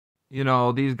You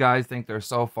know, these guys think they're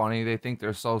so funny. They think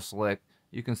they're so slick.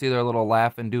 You can see their little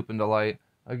laugh and dupe and delight.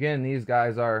 Again, these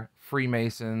guys are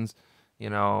Freemasons, you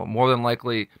know, more than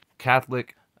likely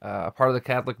Catholic, part of the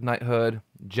Catholic knighthood,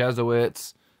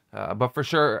 Jesuits. But for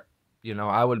sure, you know,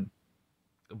 I would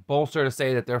bolster to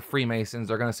say that they're Freemasons.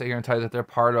 They're going to sit here and tell you that they're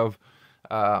part of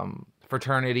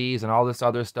fraternities and all this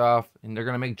other stuff. And they're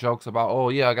going to make jokes about, oh,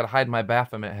 yeah, I got to hide my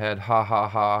Baphomet head. Ha, ha,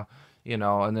 ha. You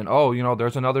know, and then, oh, you know,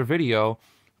 there's another video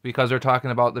because they're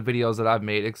talking about the videos that I've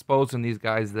made exposing these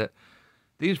guys that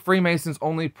these Freemasons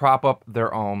only prop up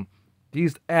their own.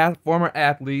 These former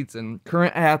athletes and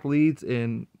current athletes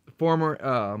and former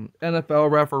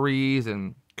NFL referees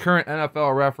and current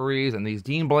NFL referees and these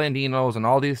Dean Blandinos and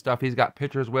all these stuff he's got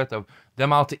pictures with of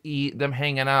them out to eat, them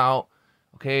hanging out.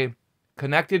 Okay,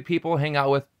 connected people hang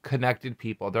out with connected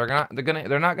people. They're not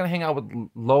gonna hang out with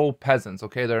low peasants.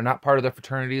 Okay, they're not part of the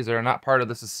fraternities. They're not part of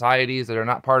the societies. They're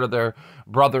not part of their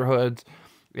brotherhoods,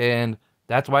 and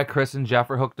that's why Chris and Jeff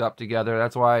are hooked up together.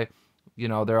 That's why, you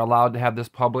know, they're allowed to have this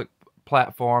public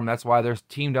platform. That's why they're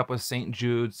teamed up with St.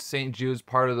 Jude's. St. Jude's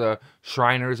part of the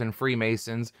Shriners and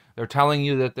Freemasons. They're telling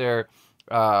you that they're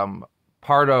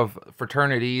part of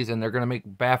fraternities and they're going to make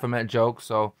Baphomet jokes.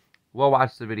 So we'll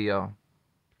watch the video.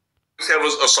 Have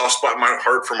a soft spot in my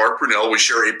heart for Mark Brunell. We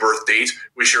share a birth date.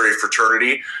 We share a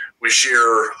fraternity. We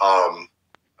share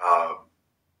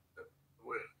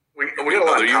we got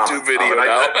another YouTube video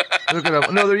now. Look at them.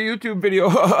 Another YouTube video.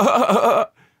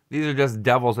 These are just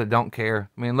devils that don't care.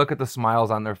 I mean, look at the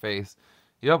smiles on their face.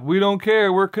 Yep, we don't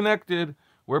care. We're connected.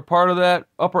 We're part of that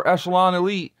upper echelon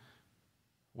elite.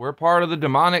 We're part of the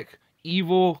demonic,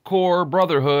 evil core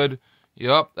brotherhood.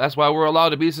 Yep, that's why we're allowed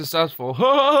to be successful.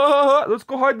 Let's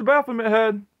go hide the Baphomet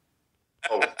head.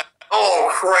 Oh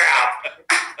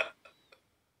crap.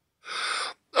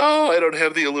 Oh, I don't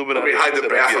have the Illuminati. Let me hide the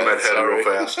Baphomet head real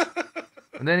fast.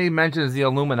 And then he mentions the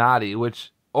Illuminati,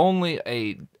 which only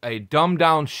a dumbed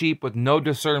down sheep with no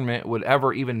discernment would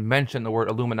ever even mention the word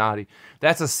Illuminati.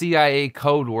 That's a CIA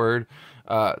code word.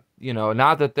 You know,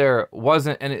 not that there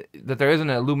wasn't that there isn't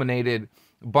an illuminated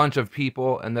bunch of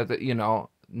people, and that you know,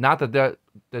 not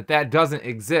that doesn't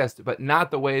exist, but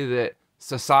not the way that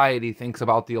society thinks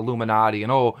about the Illuminati.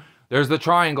 And oh, there's the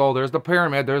triangle, there's the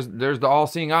pyramid, there's the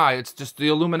all-seeing eye. It's just the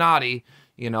Illuminati.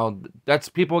 You know, that's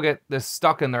people get this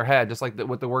stuck in their head, just like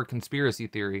with the word conspiracy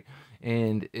theory.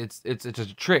 And it's just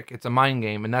a trick. It's a mind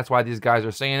game, and that's why these guys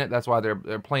are saying it. That's why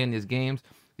they're playing these games.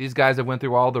 These guys have went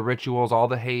through all the rituals, all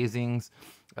the hazings,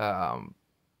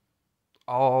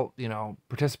 all, you know,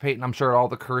 participating, I'm sure, all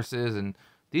the curses. And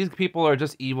these people are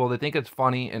just evil. They think it's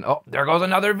funny. And oh, there goes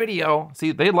another video.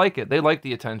 See, they like it. They like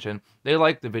the attention. They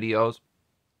like the videos.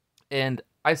 And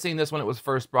I seen this when it was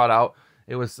first brought out.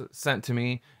 It was sent to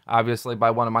me, obviously,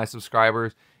 by one of my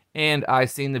subscribers. And I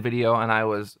seen the video, and I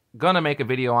was going to make a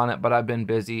video on it, but I've been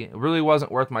busy. It really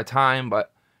wasn't worth my time,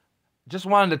 but just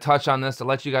wanted to touch on this to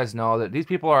let you guys know that these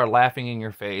people are laughing in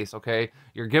your face, okay?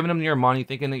 You're giving them your money,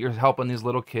 thinking that you're helping these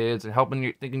little kids and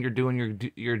thinking you're doing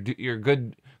your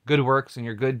good works and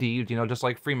your good deeds, you know, just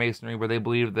like Freemasonry, where they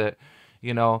believe that,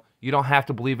 you know, you don't have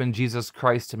to believe in Jesus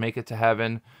Christ to make it to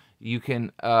heaven. You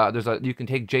can you can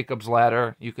take Jacob's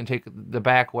ladder, you can take the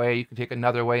back way, you can take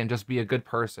another way and just be a good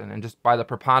person. And just by the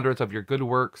preponderance of your good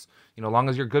works, you know, as long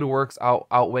as your good works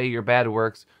outweigh your bad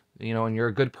works, you know, and you're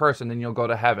a good person, then you'll go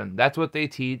to heaven. That's what they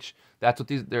teach. That's what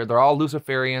they're all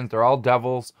Luciferians, they're all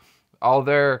devils. All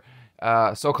their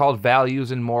so-called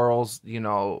values and morals, you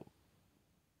know,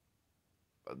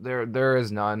 there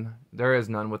is none. There is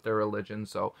none with their religion.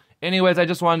 So anyways, I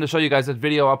just wanted to show you guys this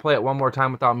video. I'll play it one more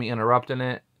time without me interrupting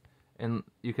it, and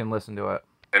you can listen to it.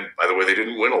 And by the way, they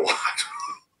didn't win a lot,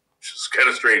 which is kind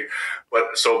of strange.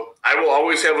 But so I will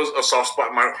always have a soft spot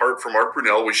in my heart for Mark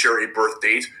Brunell. We share a birth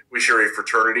date. We share a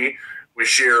fraternity. We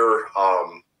share.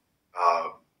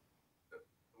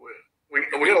 We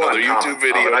got another YouTube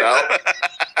video now.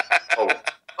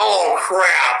 Oh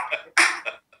crap!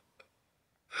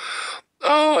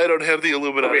 Oh, I don't have the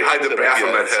Illuminati. Let me hide the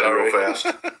Baphomet head real fast.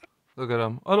 Look at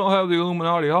them. I don't have the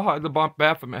Illuminati. I'll hide the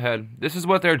Baphomet head. This is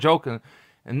what they're joking.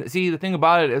 And see, the thing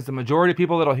about it is the majority of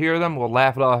people that'll hear them will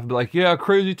laugh it off and be like, yeah,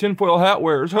 crazy tinfoil hat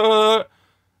wearers.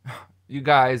 You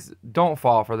guys, don't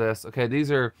fall for this, okay?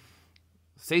 These are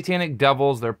satanic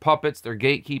devils. They're puppets. They're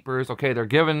gatekeepers, okay? They're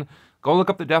given... Go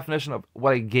look up the definition of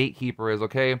what a gatekeeper is,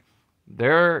 okay?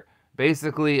 They're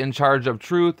basically in charge of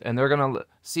truth, and they're going to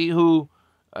see who...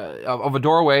 of a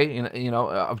doorway, you know,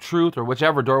 of truth, or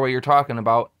whichever doorway you're talking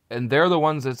about, and they're the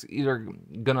ones that's either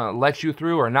gonna let you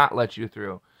through or not let you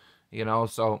through, you know.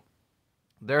 So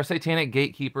they're satanic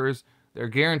gatekeepers. They're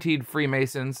guaranteed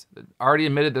Freemasons. Already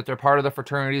admitted that they're part of the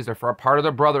fraternities. They're part of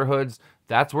the brotherhoods.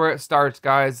 That's where it starts,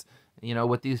 guys. You know,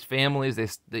 with these families, they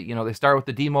start with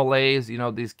the demolays, you know,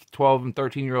 these 12 and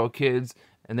 13-year-old kids,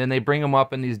 and then they bring them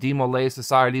up in these demolay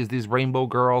societies, these rainbow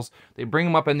girls. They bring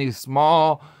them up in these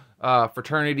small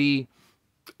fraternity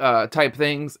type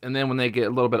things, and then when they get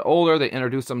a little bit older, they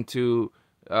introduce them to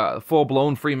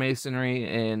full-blown Freemasonry,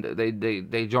 and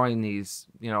they join these,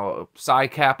 you know, Psi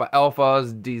Kappa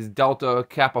Alphas, these Delta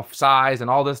Kappa Psis, and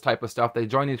all this type of stuff. They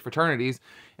join these fraternities,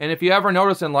 and if you ever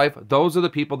notice in life, those are the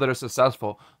people that are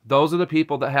successful. Those are the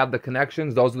people that have the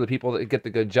connections. Those are the people that get the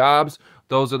good jobs.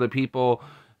 Those are the people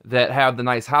that have the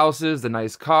nice houses, the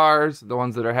nice cars, the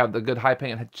ones that have the good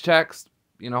high-paying checks.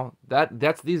 You know,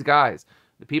 that's these guys,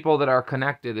 the people that are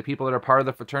connected, the people that are part of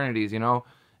the fraternities, you know.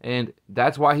 And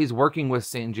that's why he's working with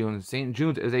St. Jude's. St.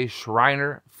 Jude's is a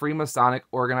Shriner Freemasonic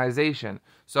organization.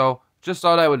 So just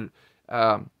thought I would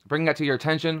bring that to your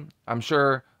attention. I'm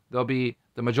sure there'll be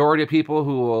the majority of people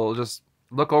who will just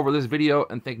look over this video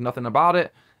and think nothing about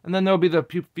it. And then there'll be the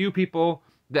few people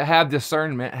that have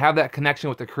discernment, have that connection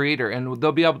with the Creator, and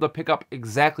they'll be able to pick up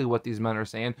exactly what these men are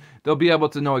saying. They'll be able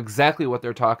to know exactly what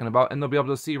they're talking about, and they'll be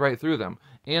able to see right through them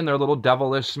and their little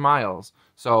devilish smiles.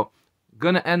 So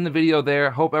gonna end the video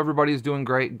there. Hope everybody's doing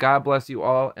great. God bless you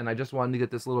all. And I just wanted to get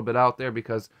this little bit out there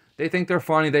because they think they're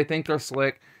funny, they think they're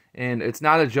slick, and it's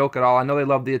not a joke at all. I know they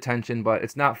love the attention, but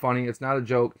it's not funny, it's not a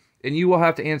joke. And you will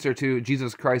have to answer to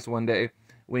Jesus Christ one day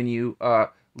when you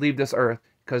leave this earth.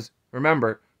 Because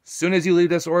remember, as soon as you leave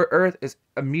this earth, it's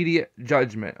immediate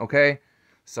judgment, okay?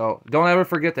 So don't ever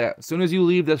forget that. As soon as you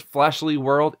leave this fleshly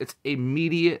world, it's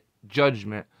immediate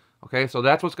judgment, okay? So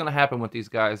that's what's going to happen with these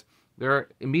guys. They're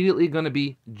immediately going to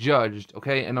be judged,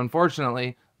 okay? And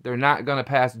unfortunately, they're not going to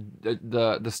pass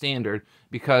the standard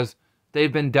because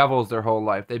they've been devils their whole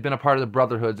life. They've been a part of the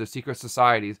brotherhoods, the secret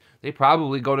societies. They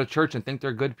probably go to church and think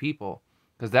they're good people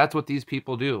because that's what these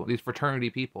people do, these fraternity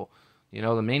people. You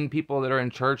know, the main people that are in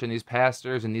church and these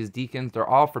pastors and these deacons, they're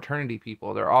all fraternity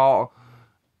people. They're all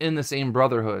in the same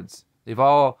brotherhoods. They've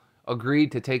all agreed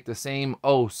to take the same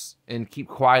oaths and keep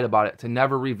quiet about it, to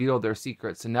never reveal their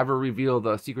secrets, to never reveal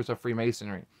the secrets of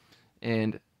Freemasonry.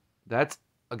 And that's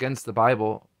against the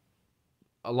Bible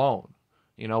alone.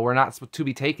 You know, we're not to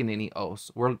be taking any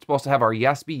oaths. We're supposed to have our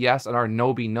yes be yes and our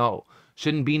no be no.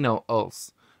 Shouldn't be no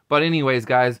oaths. But anyways,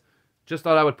 guys, just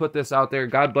thought I would put this out there.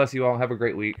 God bless you all. Have a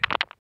great week.